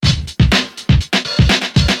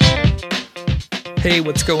Hey,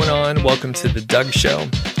 what's going on? Welcome to The Doug Show.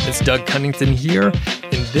 It's Doug Cunnington here,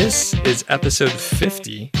 and this is episode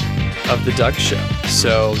 50 of The Doug Show.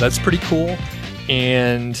 So that's pretty cool,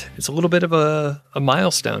 and it's a little bit of a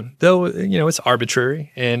milestone, though, it's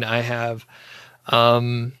arbitrary, and I have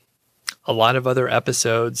a lot of other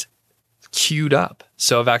episodes queued up.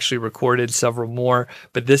 So I've actually recorded several more,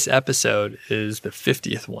 but this episode is the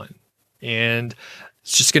 50th one, and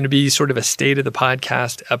it's just going to be sort of a state of the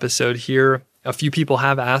podcast episode here. A few people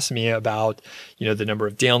have asked me about, the number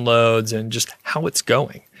of downloads and just how it's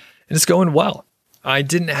going. And it's going well. I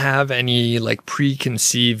didn't have any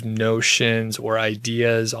preconceived notions or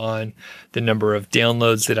ideas on the number of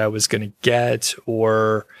downloads that I was going to get,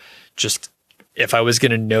 or just if I was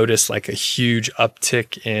going to notice a huge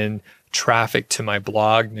uptick in traffic to my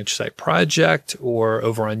blog, Niche Site Project, or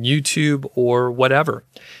over on YouTube or whatever.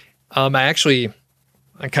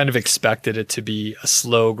 I kind of expected it to be a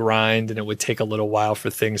slow grind and it would take a little while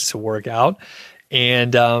for things to work out.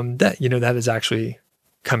 And that is actually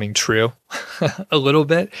coming true a little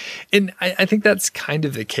bit. And I think that's kind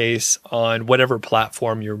of the case on whatever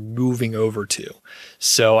platform you're moving over to.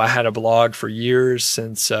 So I had a blog for years,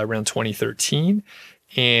 since around 2013.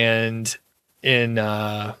 And in,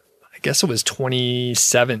 I guess it was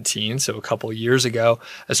 2017, so a couple of years ago,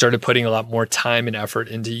 I started putting a lot more time and effort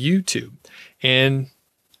into YouTube. And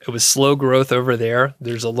it was slow growth over there.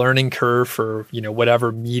 There's a learning curve for,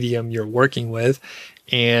 whatever medium you're working with,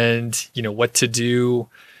 and, what to do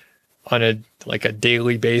on a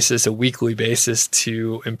daily basis, a weekly basis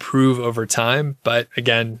to improve over time. But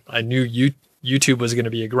again, I knew YouTube was going to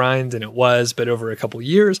be a grind, and it was, but over a couple of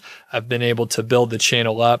years, I've been able to build the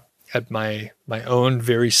channel up at my own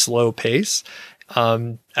very slow pace,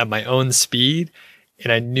 at my own speed.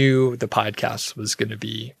 And I knew the podcast was going to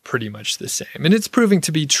be pretty much the same. And it's proving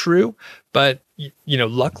to be true. But,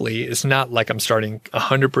 luckily, it's not like I'm starting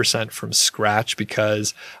 100% from scratch,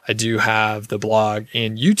 because I do have the blog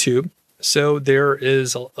and YouTube. So there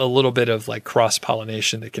is a little bit of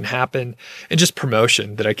cross-pollination that can happen, and just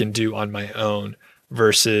promotion that I can do on my own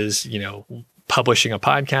versus, publishing a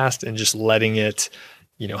podcast and just letting it,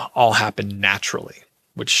 all happen naturally,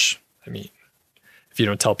 which, if you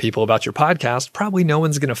don't tell people about your podcast, probably no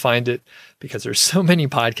one's going to find it, because there's so many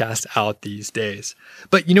podcasts out these days.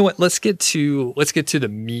 But you know what? Let's get to the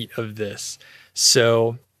meat of this.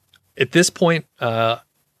 So at this point, as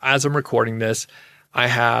I'm recording this, I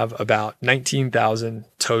have about 19,000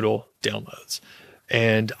 total downloads.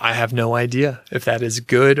 And I have no idea if that is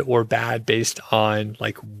good or bad based on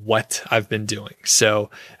what I've been doing. So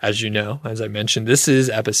as you know, as I mentioned, this is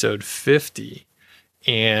episode 50.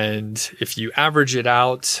 And if you average it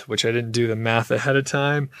out, which I didn't do the math ahead of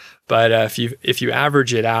time, but if you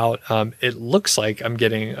average it out, it looks like I'm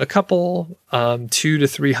getting a couple 200 to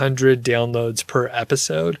 300 downloads per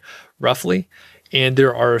episode, roughly. And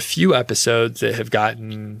there are a few episodes that have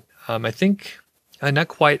gotten, I think, not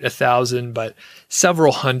quite 1,000, but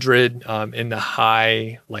several hundred in the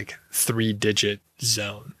high 3-digit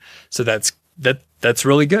zone. So that's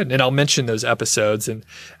really good. And I'll mention those episodes. And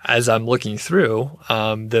as I'm looking through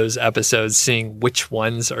those episodes, seeing which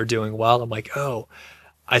ones are doing well, I'm like, oh,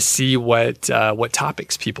 I see what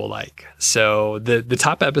topics people like. So the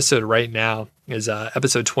top episode right now is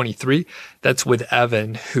episode 23. That's with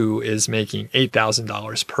Evan, who is making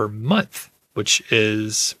 $8,000 per month, which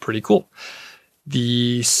is pretty cool.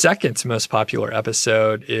 The second most popular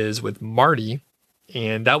episode is with Marty.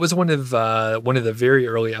 And that was one of the very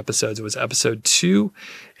early episodes. It was episode 2,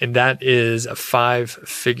 and that is a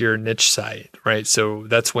 5-figure niche site, right? So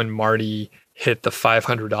that's when Marty hit the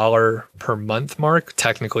 $500 per month mark,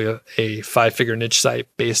 technically a 5-figure niche site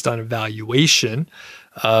based on a valuation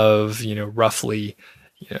of, roughly,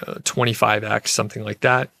 25x, something like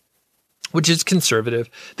that, which is conservative.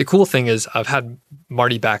 The cool thing is I've had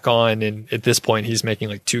Marty back on, and at this point he's making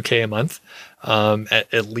 $2K a month,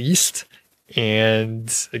 at least.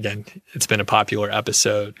 And again, it's been a popular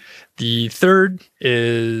episode. The third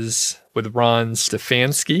is with Ron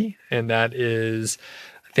Stefanski, and that is,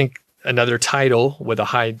 I think, another title with a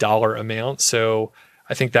high dollar amount. So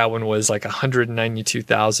I think that one was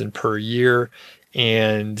 $192,000 per year.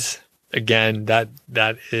 And again, that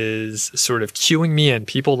is sort of cueing me in.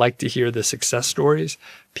 People like to hear the success stories.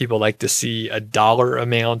 People like to see a dollar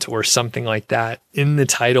amount or something like that in the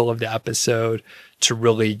title of the episode to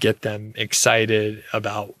really get them excited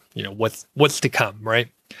about, what's to come, right?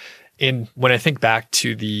 And when I think back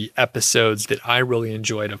to the episodes that I really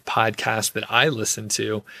enjoyed of podcasts that I listened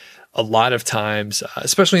to, a lot of times,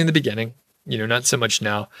 especially in the beginning, not so much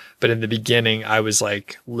now, but in the beginning, I was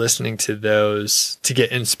listening to those to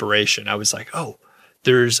get inspiration. I was like, oh,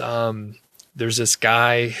 there's there's this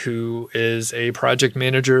guy who is a project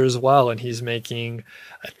manager as well, and he's making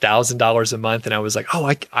 $1,000 a month. And I was like,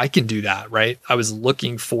 oh, I can do that, right? I was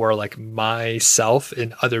looking for like myself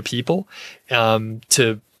in other people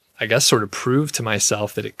to, I guess, sort of prove to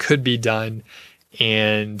myself that it could be done.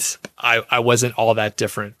 And I wasn't all that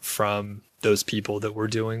different from those people that were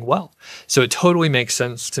doing well. So it totally makes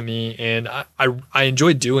sense to me. And I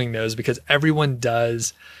enjoy doing those because everyone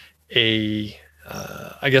does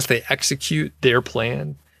I guess they execute their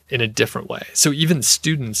plan in a different way. So even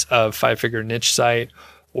students of Five Figure Niche Site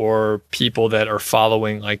or people that are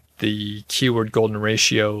following like the keyword golden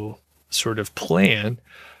ratio sort of plan,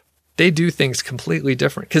 they do things completely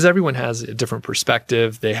different because everyone has a different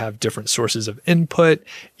perspective. They have different sources of input,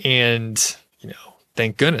 and,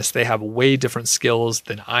 thank goodness they have way different skills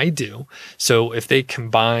than I do. So if they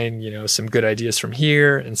combine, some good ideas from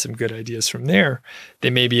here and some good ideas from there, they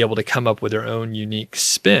may be able to come up with their own unique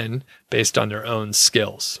spin based on their own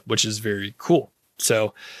skills, which is very cool.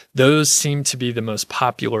 So those seem to be the most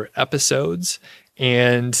popular episodes.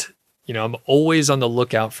 And, I'm always on the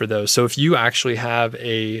lookout for those. So if you actually have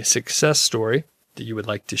a success story that you would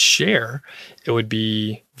like to share, it would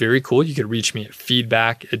be very cool. You could reach me at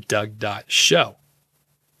feedback@doug.show.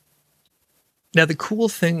 Now, the cool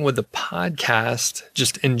thing with the podcast,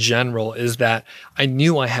 just in general, is that I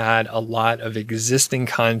knew I had a lot of existing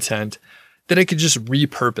content that I could just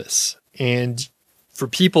repurpose. And for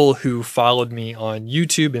people who followed me on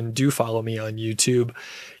YouTube and do follow me on YouTube,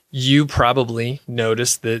 you probably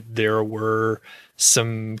noticed that there were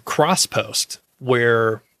some cross posts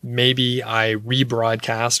where maybe I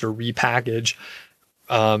rebroadcast or repackage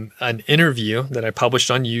an interview that I published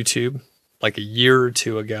on YouTube like a year or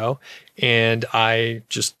two ago. And I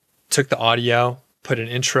just took the audio, put an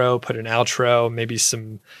intro, put an outro, maybe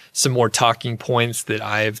some more talking points that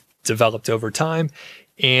I've developed over time,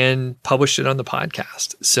 and published it on the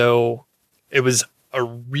podcast. So it was a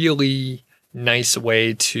really nice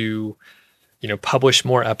way to, publish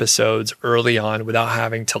more episodes early on without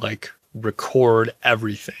having to like record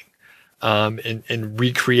everything and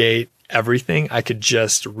recreate everything. I could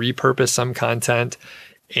just repurpose some content,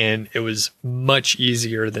 and it was much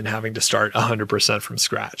easier than having to start 100% from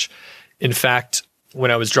scratch. In fact,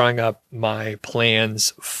 when I was drawing up my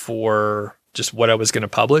plans for just what I was going to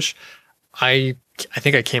publish, I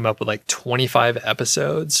think I came up with like 25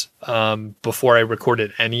 episodes before I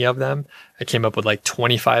recorded any of them. I came up with like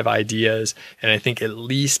 25 ideas, and I think at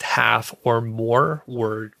least half or more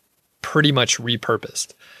were pretty much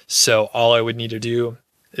repurposed. So all I would need to do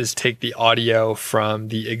is take the audio from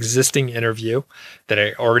the existing interview that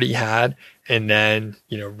I already had, and then,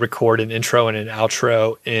 record an intro and an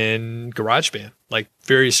outro in GarageBand, like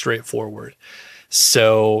very straightforward.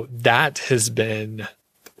 So that has been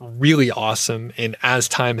really awesome. And as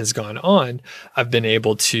time has gone on, I've been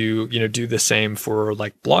able to, do the same for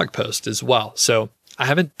like blog posts as well. So I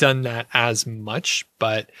haven't done that as much,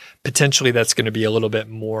 but potentially that's going to be a little bit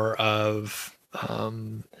more of,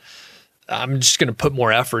 I'm just going to put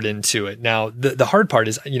more effort into it. Now, the hard part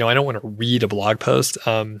is, I don't want to read a blog post.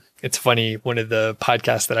 It's funny, one of the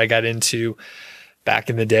podcasts that I got into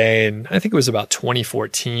back in the day, and I think it was about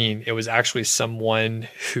 2014, it was actually someone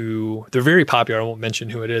who, they're very popular. I won't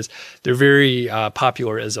mention who it is. They're very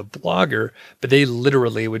popular as a blogger, but they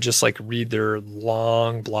literally would just like read their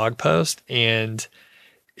long blog post, and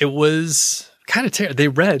it was kind of terrible. They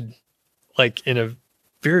read like in a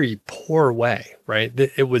very poor way, right?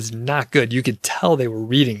 It was not good. You could tell they were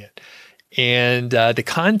reading it. And the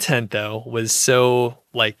content, though, was so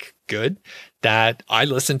like good that I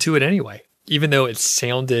listened to it anyway, even though it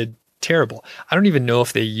sounded terrible. I don't even know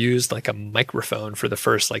if they used like a microphone for the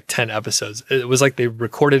first like 10 episodes. It was like they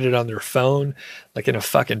recorded it on their phone, like in a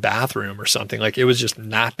fucking bathroom or something. Like it was just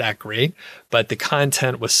not that great, but the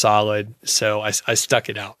content was solid. So I stuck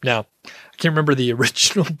it out. Now, I can't remember the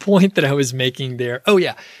original point that I was making there. Oh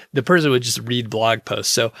yeah, the person would just read blog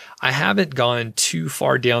posts. So I haven't gone too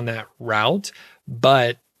far down that route,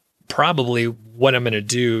 but probably what I'm going to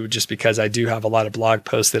do, just because I do have a lot of blog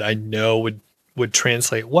posts that I know would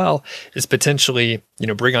translate well, is potentially,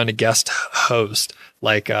 bring on a guest host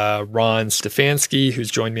like Ron Stefanski, who's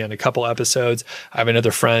joined me on a couple episodes. I have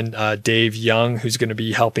another friend, Dave Young, who's going to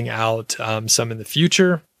be helping out some in the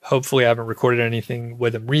future. Hopefully I haven't recorded anything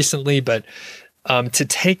with him recently, but to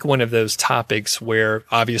take one of those topics where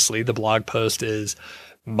obviously the blog post is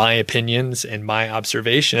my opinions and my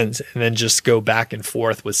observations, and then just go back and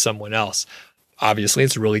forth with someone else. Obviously,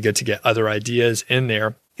 it's really good to get other ideas in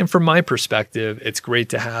there. And from my perspective, it's great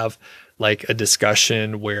to have like a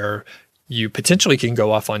discussion where you potentially can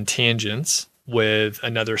go off on tangents with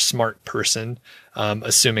another smart person,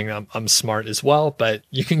 assuming I'm smart as well, but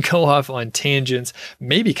you can go off on tangents,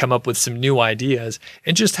 maybe come up with some new ideas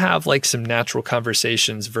and just have like some natural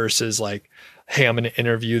conversations versus like, hey, I'm going to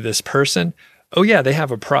interview this person. Oh yeah, they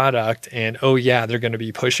have a product and oh yeah, they're going to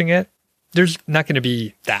be pushing it. There's not going to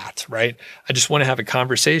be that, right? I just want to have a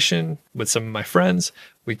conversation with some of my friends.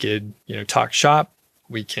 We could, talk shop.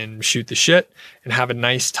 We can shoot the shit and have a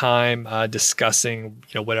nice time discussing,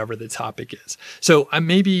 whatever the topic is. So I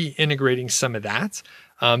may be integrating some of that.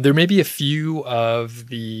 There may be a few of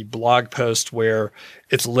the blog posts where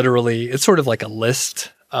it's sort of like a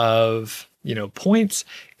list of, points.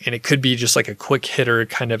 And it could be just like a quick hitter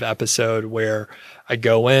kind of episode where I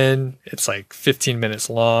go in, it's like 15 minutes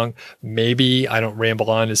long. Maybe I don't ramble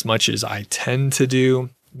on as much as I tend to do.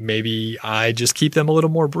 Maybe I just keep them a little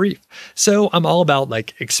more brief. So I'm all about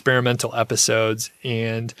like experimental episodes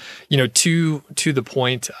and, to the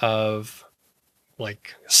point of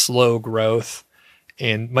like slow growth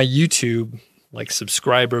and my YouTube, like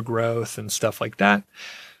subscriber growth and stuff like that.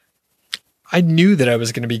 I knew that I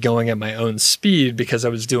was going to be going at my own speed because I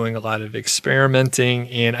was doing a lot of experimenting,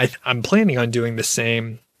 and I'm planning on doing the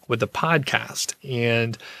same with the podcast.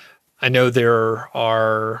 And I know there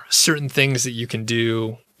are certain things that you can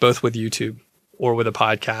do both with YouTube or with a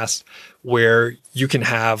podcast where you can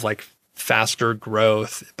have like faster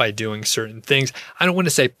growth by doing certain things. I don't want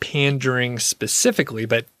to say pandering specifically,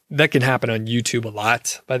 but that can happen on YouTube a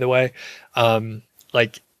lot, by the way.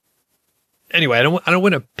 Anyway, I don't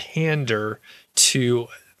want to pander to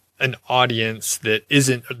an audience that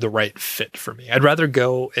isn't the right fit for me. I'd rather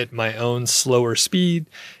go at my own slower speed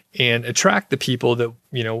and attract the people that,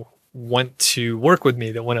 want to work with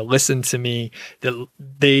me, that want to listen to me, that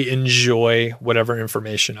they enjoy whatever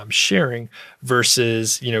information I'm sharing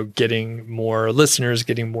versus, getting more listeners,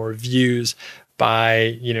 getting more views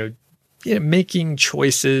by, making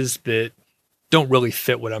choices that don't really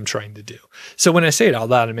fit what I'm trying to do. So when I say it out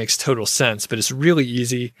loud, it makes total sense, but it's really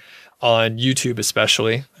easy on YouTube,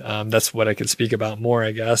 especially. That's what I could speak about more,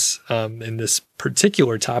 I guess, in this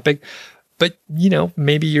particular topic. But,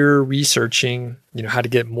 maybe you're researching, how to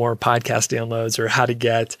get more podcast downloads or how to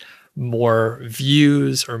get more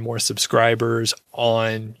views or more subscribers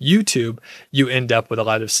on YouTube. You end up with a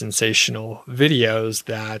lot of sensational videos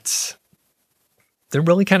that they're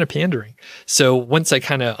really kind of pandering. So once I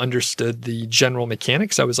kind of understood the general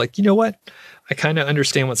mechanics, I was like, you know what? I kind of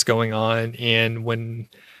understand what's going on. And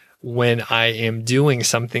when I am doing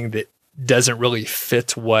something that doesn't really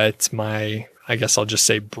fit what my, I guess I'll just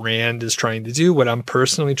say brand is trying to do, what I'm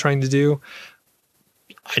personally trying to do,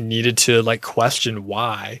 I needed to like question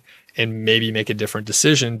why and maybe make a different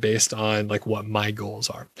decision based on like what my goals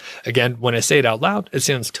are. Again, when I say it out loud, it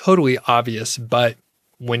sounds totally obvious, but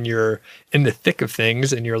when you're in the thick of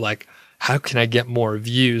things and you're like, how can I get more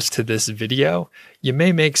views to this video? You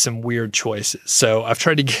may make some weird choices. So I've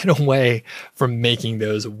tried to get away from making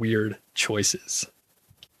those weird choices.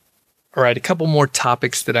 All right, a couple more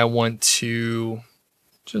topics that I want to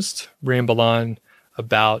just ramble on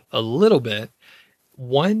about a little bit.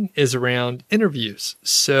 One is around interviews.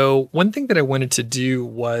 So one thing that I wanted to do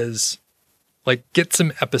was like get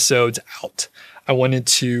some episodes out. I wanted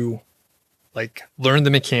to like learn the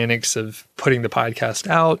mechanics of putting the podcast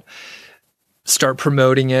out, start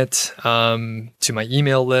promoting it to my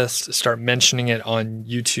email list, start mentioning it on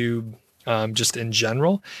YouTube, just in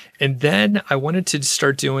general. And then I wanted to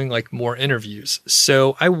start doing like more interviews.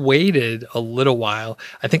 So I waited a little while.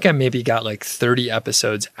 I think I maybe got like 30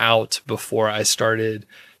 episodes out before I started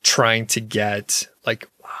trying to get like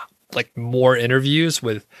more interviews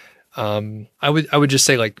with, I would just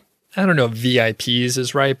say like, I don't know if VIPs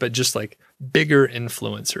is right, but just like bigger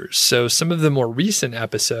influencers. So some of the more recent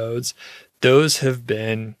episodes, those have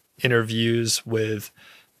been interviews with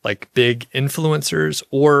like big influencers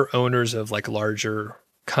or owners of like larger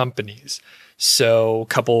companies. So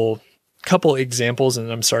couple examples,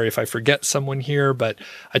 and I'm sorry if I forget someone here, but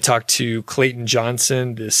I talked to Clayton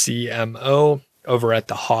Johnson, the CMO over at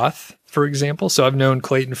the Hoth, for example. So I've known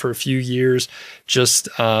Clayton for a few years just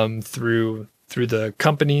through the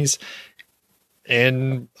companies.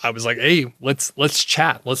 And I was like, hey, let's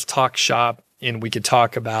chat, let's talk shop. And we could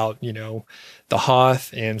talk about, the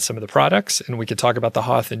Hoth and some of the products, and we could talk about the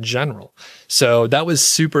Hoth in general. So that was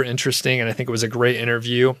super interesting. And I think it was a great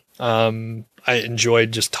interview. I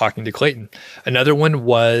enjoyed just talking to Clayton. Another one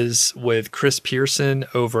was with Chris Pearson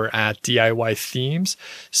over at DIY Themes.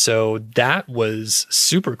 So that was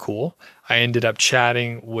super cool. I ended up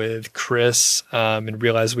chatting with Chris and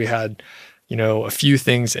realized we had a few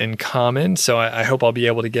things in common. So I hope I'll be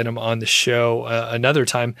able to get him on the show another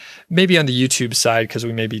time, maybe on the YouTube side, because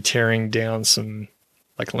we may be tearing down some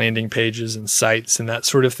like landing pages and sites and that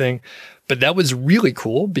sort of thing. But that was really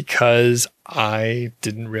cool because I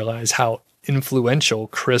didn't realize how influential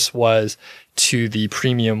Chris was to the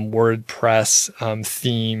premium WordPress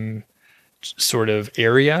theme sort of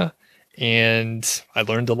area. And I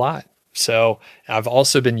learned a lot. So I've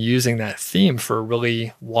also been using that theme for a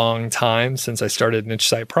really long time since I started Niche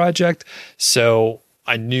Site Project. So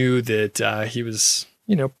I knew that he was,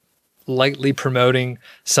 lightly promoting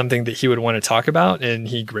something that he would want to talk about. And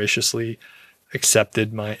he graciously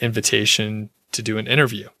accepted my invitation to do an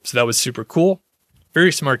interview. So that was super cool.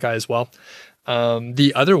 Very smart guy as well.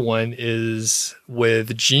 The other one is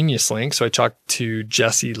with Genius Link. So I talked to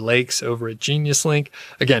Jesse Lakes over at Genius Link.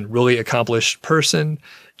 Again, really accomplished person.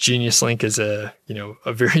 Genius Link is a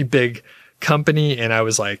very big company. And I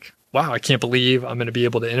was like, wow, I can't believe I'm going to be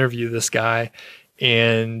able to interview this guy.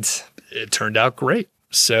 And it turned out great.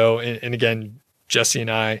 So, and again, Jesse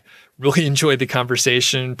and I really enjoyed the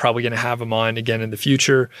conversation. Probably going to have him on again in the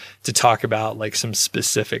future to talk about like some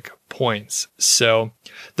specific points. So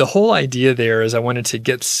the whole idea there is I wanted to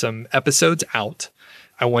get some episodes out.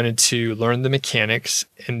 I wanted to learn the mechanics.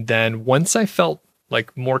 And then once I felt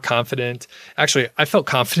like more confident, actually, I felt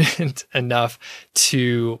confident enough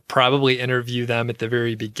to probably interview them at the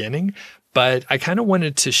very beginning, but I kind of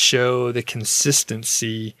wanted to show the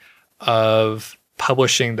consistency of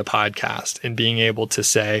publishing the podcast and being able to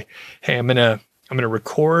say, hey, I'm going to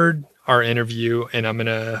record our interview and I'm going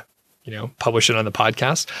to, publish it on the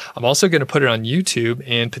podcast. I'm also going to put it on YouTube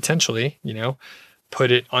and potentially,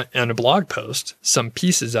 put it on a blog post, some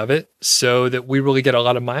pieces of it, so that we really get a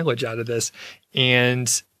lot of mileage out of this.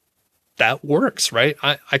 And that works, right?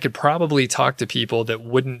 I could probably talk to people that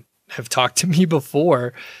wouldn't have talked to me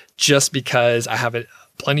before just because I have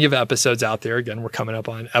plenty of episodes out there. Again, we're coming up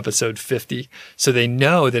on episode 50. So they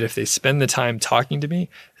know that if they spend the time talking to me,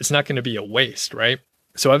 it's not going to be a waste, right?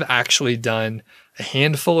 So I've actually done a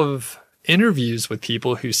handful of interviews with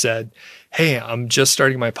people who said, hey, I'm just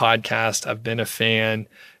starting my podcast. I've been a fan.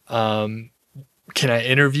 Can I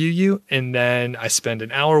interview you? And then I spend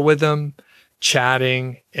an hour with them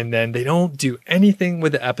chatting, and then they don't do anything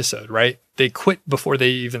with the episode, right? They quit before they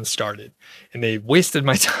even started and they wasted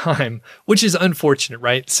my time, which is unfortunate,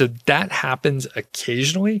 right? So that happens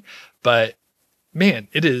occasionally, but man,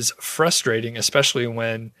 it is frustrating, especially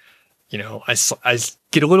when, I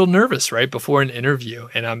get a little nervous right before an interview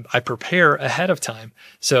and I prepare ahead of time.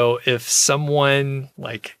 So if someone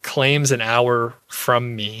like claims an hour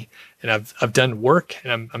from me and I've done work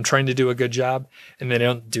and I'm trying to do a good job and they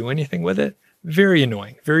don't do anything with it, very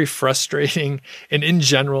annoying, very frustrating. And in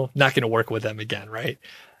general, not going to work with them again, right?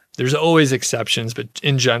 There's always exceptions, but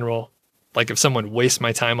in general, like if someone wastes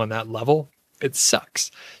my time on that level, it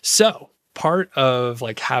sucks. So part of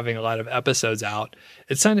like having a lot of episodes out,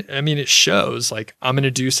 it shows like I'm going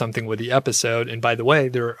to do something with the episode. And by the way,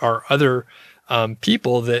 there are other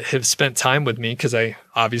people that have spent time with me because I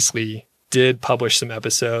obviously did publish some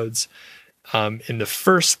episodes in the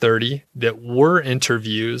first 30 that were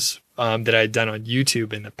interviews that I'd done on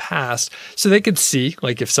YouTube in the past. So they could see,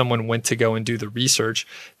 like if someone went to go and do the research,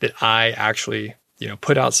 that I actually,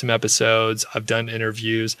 put out some episodes. I've done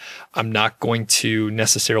interviews. I'm not going to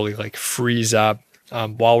necessarily like freeze up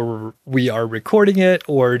while we are recording it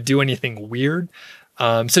or do anything weird.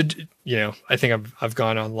 I think I've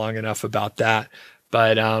gone on long enough about that.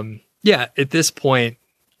 But at this point,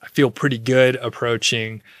 I feel pretty good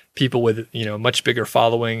approaching people with, much bigger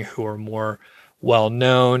following who are more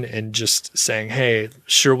well-known and just saying, hey,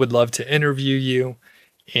 sure would love to interview you.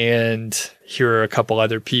 And here are a couple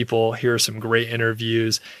other people. Here are some great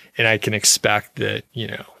interviews. And I can expect that,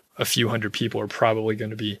 a few hundred people are probably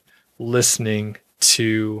going to be listening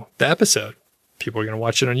to the episode. People are going to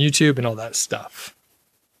watch it on YouTube and all that stuff.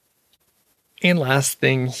 And last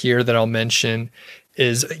thing here that I'll mention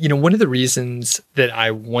is, one of the reasons that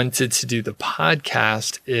I wanted to do the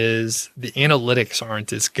podcast is the analytics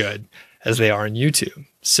aren't as good as they are on YouTube.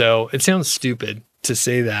 So it sounds stupid to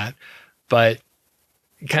say that, but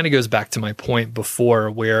it kind of goes back to my point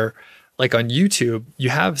before where like on YouTube,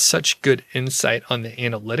 you have such good insight on the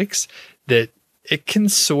analytics that it can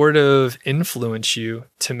sort of influence you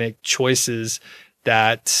to make choices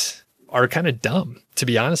that are kind of dumb, to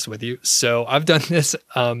be honest with you. So I've done this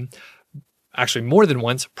actually more than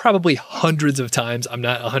once, probably hundreds of times. I'm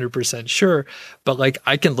not 100% sure, but like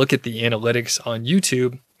I can look at the analytics on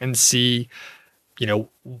YouTube and see,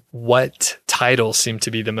 what titles seem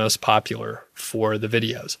to be the most popular for the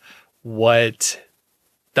videos, what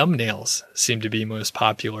thumbnails seem to be most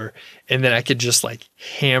popular. And then I could just like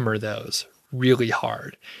hammer those really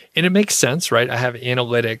hard. And it makes sense, right? I have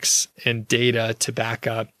analytics and data to back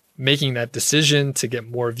up making that decision to get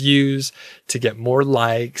more views, to get more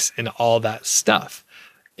likes, and all that stuff.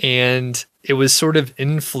 And it was sort of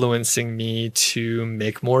influencing me to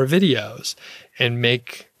make more videos and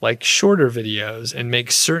make like shorter videos and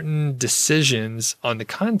make certain decisions on the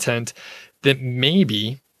content that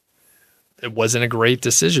maybe it wasn't a great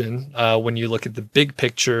decision when you look at the big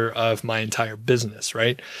picture of my entire business,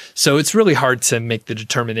 right? So it's really hard to make the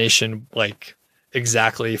determination like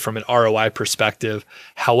exactly from an ROI perspective.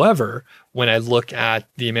 However, when I look at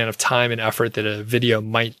the amount of time and effort that a video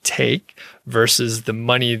might take versus the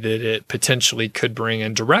money that it potentially could bring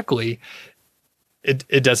in directly,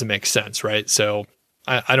 it doesn't make sense, right? So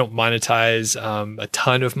I don't monetize a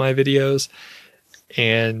ton of my videos,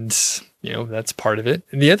 and that's part of it.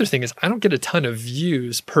 And the other thing is I don't get a ton of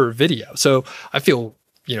views per video. So I feel,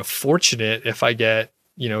 fortunate if I get,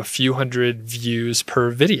 a few hundred views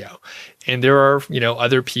per video. And there are,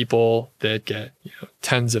 other people that get,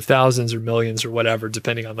 tens of thousands or millions or whatever,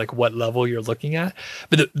 depending on like what level you're looking at.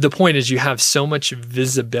 But the point is you have so much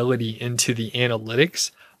visibility into the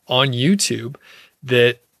analytics on YouTube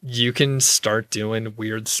that you can start doing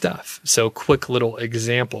weird stuff. So quick little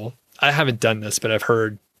example. I haven't done this, but I've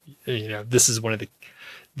heard, this is one of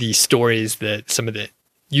the stories that some of the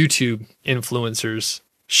YouTube influencers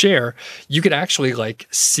share. You could actually like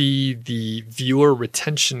see the viewer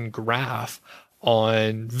retention graph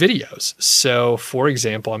on videos. So for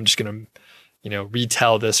example, I'm just going to,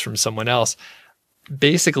 retell this from someone else.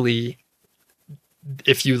 Basically,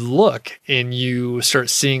 if you look and you start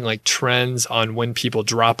seeing like trends on when people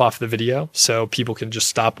drop off the video, so people can just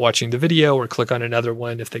stop watching the video or click on another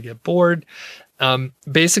one if they get bored.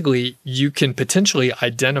 Basically, you can potentially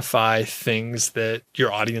identify things that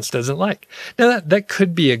your audience doesn't like. Now, that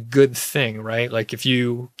could be a good thing, right? Like if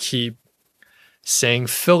you keep saying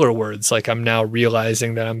filler words, like I'm now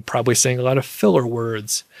realizing that I'm probably saying a lot of filler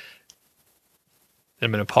words.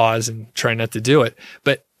 I'm going to pause and try not to do it.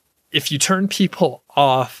 But if you turn people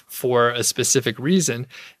off for a specific reason,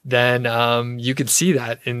 then you could see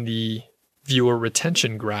that in the viewer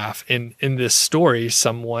retention graph. In this story,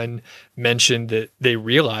 someone mentioned that they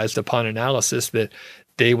realized upon analysis that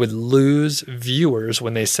they would lose viewers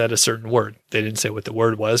when they said a certain word. They didn't say what the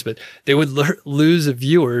word was, but they would lose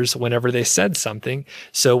viewers whenever they said something.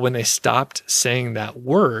 So when they stopped saying that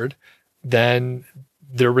word, then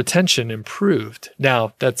their retention improved.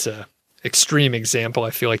 Now, that's a extreme example.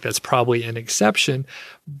 I feel like that's probably an exception,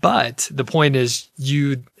 but the point is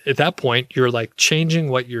at that point, you're like changing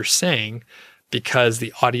what you're saying because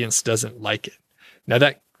the audience doesn't like it. Now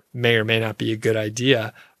that may or may not be a good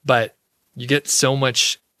idea, but you get so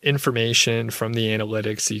much information from the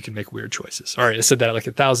analytics that you can make weird choices. All right. I said that like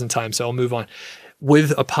 1,000 times, so I'll move on.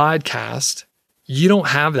 With a podcast, you don't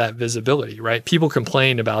have that visibility, right? People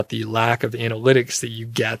complain about the lack of analytics that you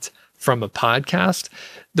get from a podcast.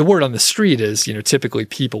 The word on the street is, typically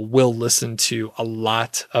people will listen to a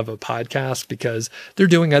lot of a podcast because they're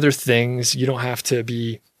doing other things. You don't have to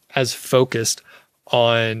be as focused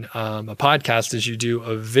on a podcast as you do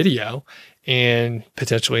a video, and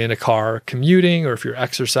potentially in a car commuting, or if you're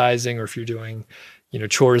exercising, or if you're doing,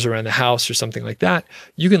 chores around the house or something like that,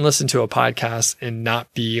 you can listen to a podcast and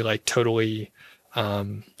not be like totally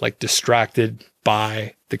like distracted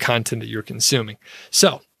by the content that you're consuming.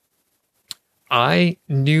 So I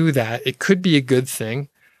knew that it could be a good thing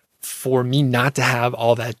for me not to have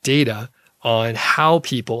all that data on how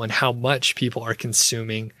people and how much people are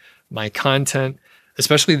consuming my content,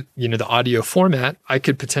 especially, the audio format. I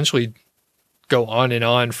could potentially go on and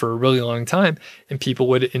on for a really long time and people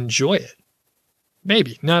would enjoy it.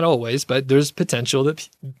 Maybe, not always, but there's potential that,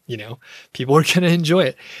 people are going to enjoy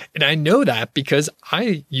it. And I know that because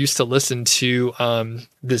I used to listen to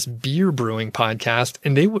this beer brewing podcast,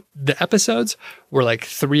 and the episodes were like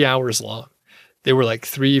 3 hours long. They were like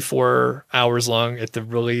 3-4 hours long at the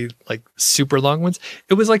really like super long ones.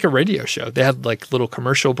 It was like a radio show. They had like little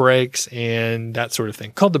commercial breaks and that sort of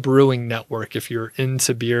thing, called the Brewing Network. If you're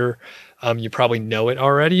into beer, you probably know it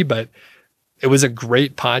already, but it was a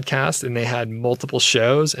great podcast, and they had multiple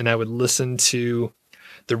shows, and I would listen to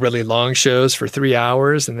the really long shows for 3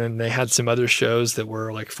 hours. And then they had some other shows that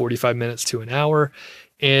were like 45 minutes to an hour,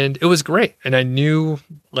 and it was great. And I knew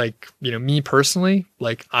like, me personally,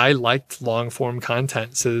 like I liked long form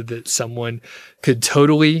content so that someone could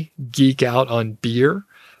totally geek out on beer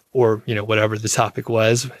or, whatever the topic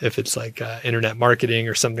was. If it's like internet marketing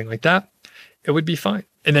or something like that, it would be fine.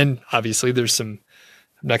 And then obviously there's some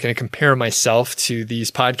I'm not going to compare myself to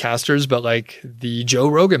these podcasters, but like the Joe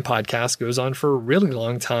Rogan podcast goes on for a really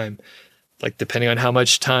long time, like depending on how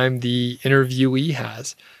much time the interviewee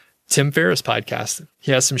has. Tim Ferriss podcast,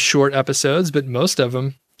 he has some short episodes, but most of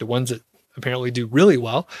them, the ones that apparently do really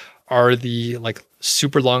well, are the like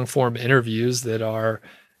super long form interviews that are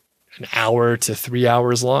an hour to 3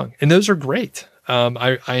 hours long. And those are great.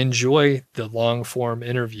 I enjoy the long form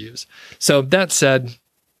interviews. So that said,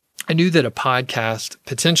 I knew that a podcast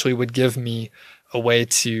potentially would give me a way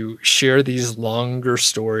to share these longer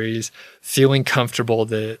stories, feeling comfortable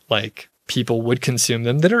that like people would consume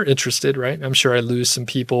them that are interested, right? I'm sure I lose some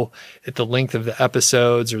people at the length of the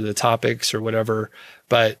episodes or the topics or whatever.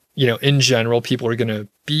 But, in general, people are going to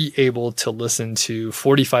be able to listen to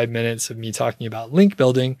 45 minutes of me talking about link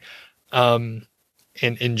building and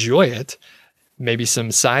enjoy it. Maybe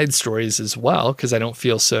some side stories as well, because I don't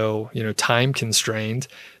feel so, time constrained.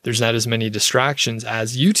 There's not as many distractions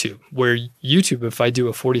as YouTube, where YouTube, if I do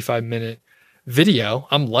a 45-minute video,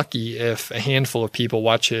 I'm lucky if a handful of people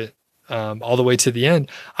watch it all the way to the end.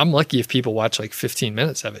 I'm lucky if people watch like 15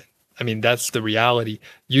 minutes of it. I mean, that's the reality.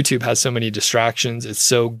 YouTube has so many distractions. It's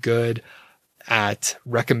so good at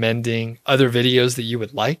recommending other videos that you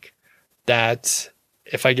would like that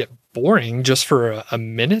if I get boring just for a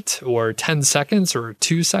minute or 10 seconds or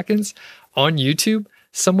 2 seconds on YouTube,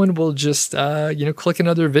 someone will just, click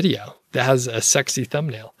another video that has a sexy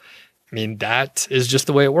thumbnail. I mean, that is just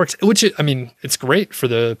the way it works, it's great for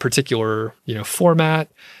the particular, format.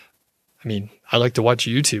 I mean, I like to watch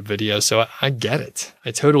YouTube videos, so I get it.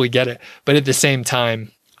 I totally get it. But at the same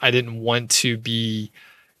time, I didn't want to be,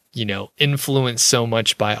 influenced so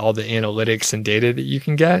much by all the analytics and data that you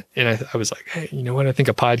can get. And I was like, hey, you know what? I think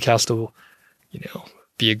a podcast will,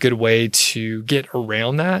 be a good way to get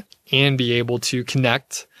around that and be able to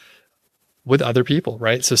connect with other people,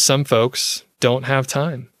 right? So some folks don't have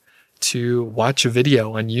time to watch a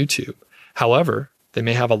video on YouTube. However, they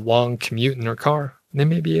may have a long commute in their car. They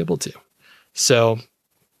may be able to. So,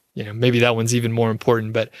 maybe that one's even more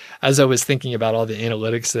important. But as I was thinking about all the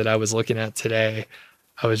analytics that I was looking at today,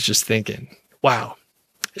 I was just thinking, wow,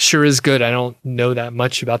 it sure is good. I don't know that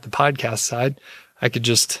much about the podcast side. I could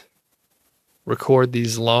just record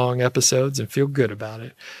these long episodes and feel good about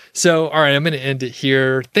it. So, all right, I'm going to end it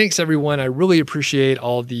here. Thanks, everyone. I really appreciate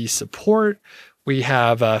all the support. We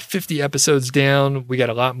have 50 episodes down. We got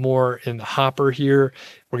a lot more in the hopper here.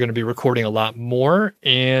 We're going to be recording a lot more.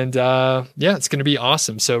 And it's going to be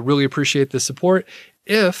awesome. So really appreciate the support.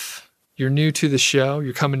 If you're new to the show,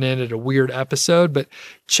 you're coming in at a weird episode, but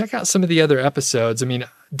check out some of the other episodes. I mean,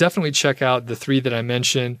 definitely check out the 3 that I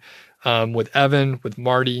mentioned with Evan, with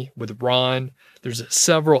Marty, with Ron. There's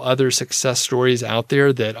several other success stories out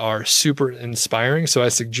there that are super inspiring. So I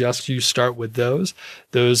suggest you start with those.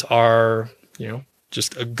 Those are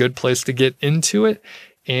just a good place to get into it.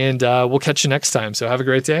 And we'll catch you next time. So have a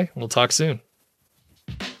great day. We'll talk soon.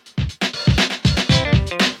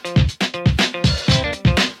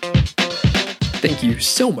 Thank you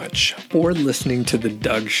so much for listening to The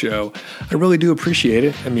Doug Show. I really do appreciate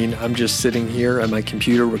it. I mean, I'm just sitting here at my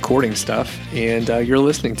computer recording stuff, and you're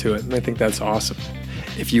listening to it. And I think that's awesome.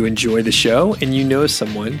 If you enjoy the show and you know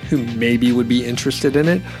someone who maybe would be interested in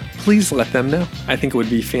it, please let them know. I think it would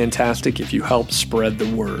be fantastic if you help spread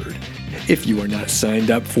the word. If you are not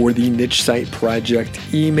signed up for the Niche Site Project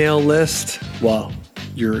email list, well,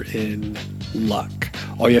 you're in luck.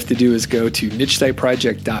 All you have to do is go to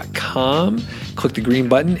nichesiteproject.com, click the green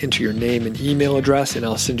button, enter your name and email address, and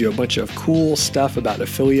I'll send you a bunch of cool stuff about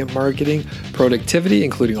affiliate marketing, productivity,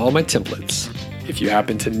 including all my templates. If you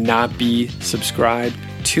happen to not be subscribed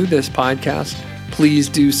to this podcast, please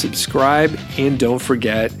do subscribe, and don't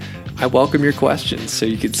forget, I welcome your questions. So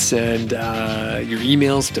you could send your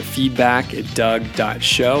emails to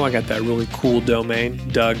feedback@doug.show. I got that really cool domain,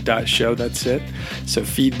 doug.show, that's it. So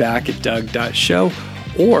feedback@doug.show,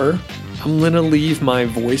 or I'm going to leave my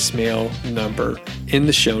voicemail number in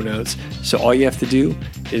the show notes. So all you have to do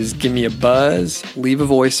is give me a buzz, leave a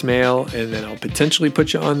voicemail, and then I'll potentially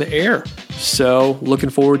put you on the air. So looking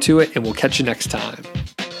forward to it, and we'll catch you next time.